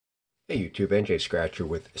Hey YouTube, NJ Scratcher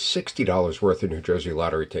with $60 worth of New Jersey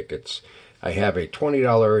lottery tickets. I have a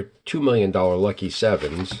 $20 $2 million Lucky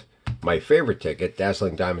Sevens, my favorite ticket,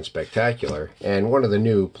 Dazzling Diamond Spectacular, and one of the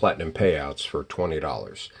new Platinum payouts for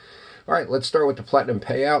 $20. Alright, let's start with the Platinum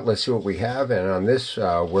payout. Let's see what we have, and on this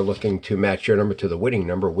we're looking to match your number to the winning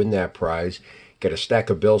number, win that prize, get a stack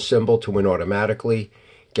of bill symbol to win automatically,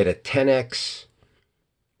 get a 10x,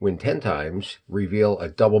 win 10 times, reveal a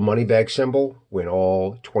double money bag symbol, win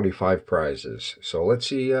all 25 prizes. So let's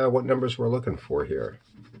see what numbers we're looking for here.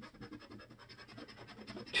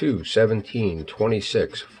 2, 17,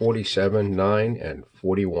 26, 47, 9, and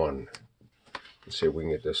 41. Let's see if we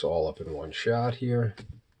can get this all up in one shot here.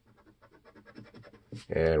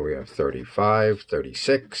 And we have 35,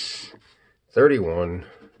 36, 31,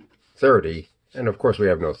 30, and of course we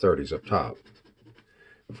have no 30s up top.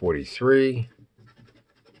 43,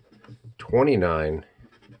 29,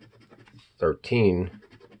 13,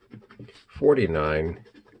 49,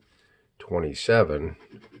 27,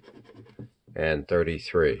 and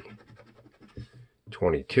 33.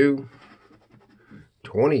 22,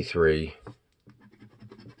 23,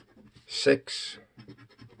 6,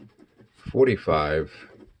 45,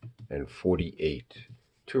 and 48.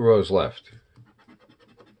 2 rows left.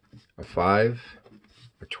 A 5,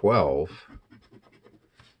 a 12,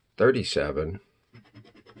 37,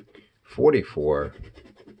 44,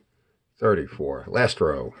 34. Last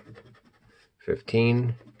row.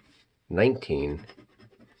 15, 19,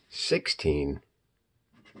 16,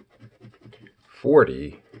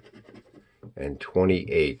 40, and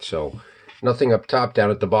 28. So nothing up top,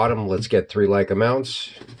 down at the bottom. Let's get 3 like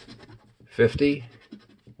amounts. 50,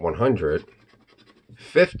 100,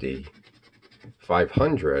 50,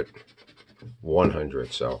 500,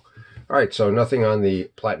 100. So, all right, so nothing on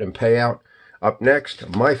the Platinum payout. Up next,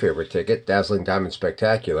 my favorite ticket, Dazzling Diamond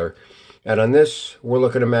Spectacular. And on this, we're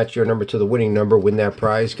looking to match your number to the winning number, win that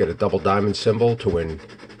prize, get a double diamond symbol to win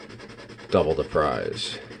double the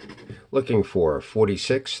prize. Looking for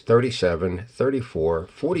 46, 37, 34,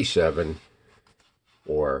 47,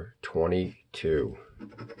 or 22.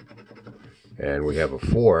 And we have a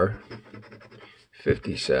 4,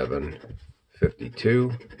 57,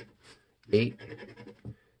 52, 8,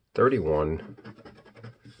 31,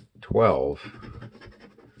 12,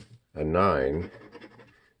 a 9,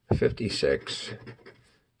 56,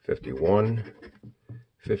 51,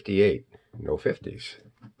 58. No 50s.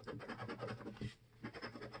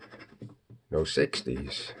 No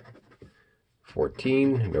 60s.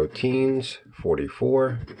 14, no teens.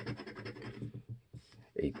 44,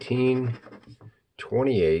 18,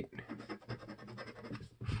 28,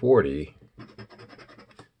 40,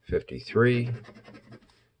 53,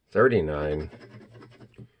 39,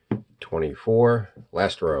 24,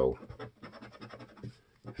 last row,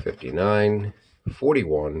 59,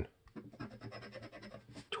 41,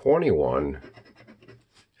 21,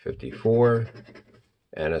 54,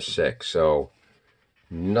 and a 6. So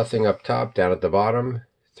nothing up top, down at the bottom.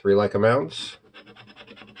 3 like amounts.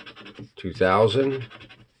 2,000,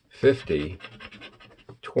 50,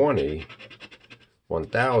 20,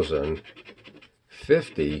 1,000,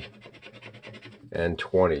 50, and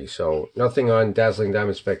 20. So nothing on Dazzling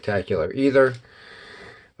Diamond Spectacular either.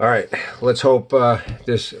 All right, let's hope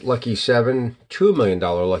this Lucky 7, $2 million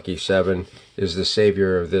Lucky 7, is the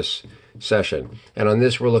savior of this session. And on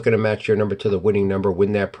this, we're looking to match your number to the winning number,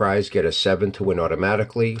 win that prize, get a 7 to win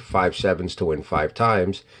automatically, 5 sevens to win 5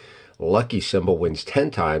 times. Lucky symbol wins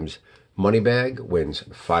 10 times. Money bag wins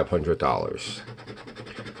 $500.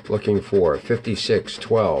 Looking for 56,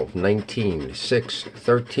 12, 19, 6,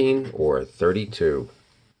 13, or 32.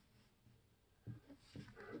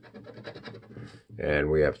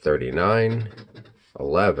 And we have 39,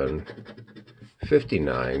 11,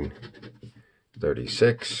 59,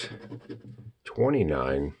 36,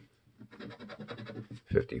 29,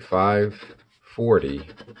 55, 40,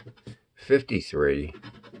 53,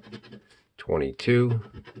 22,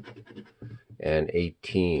 and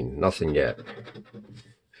 18. Nothing yet.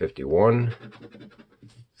 51,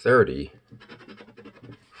 30,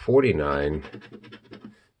 49,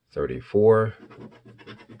 34,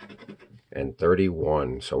 and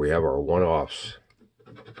 31. So we have our one-offs.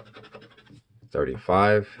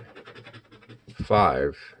 35,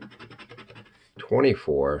 5,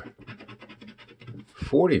 24,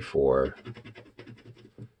 44,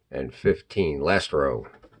 and 15. Last row.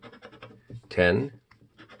 10,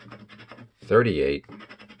 38,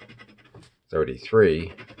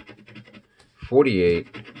 33, 48,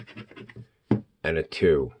 and a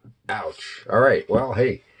 2. Ouch. All right, well,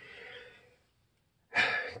 hey,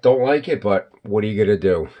 Don't like it, but what are you going to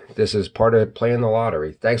do? This is part of playing the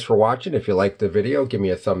lottery. Thanks for watching. If you liked the video, give me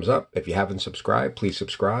a thumbs up. If you haven't subscribed, please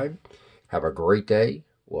subscribe. Have a great day.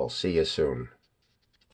 We'll see you soon.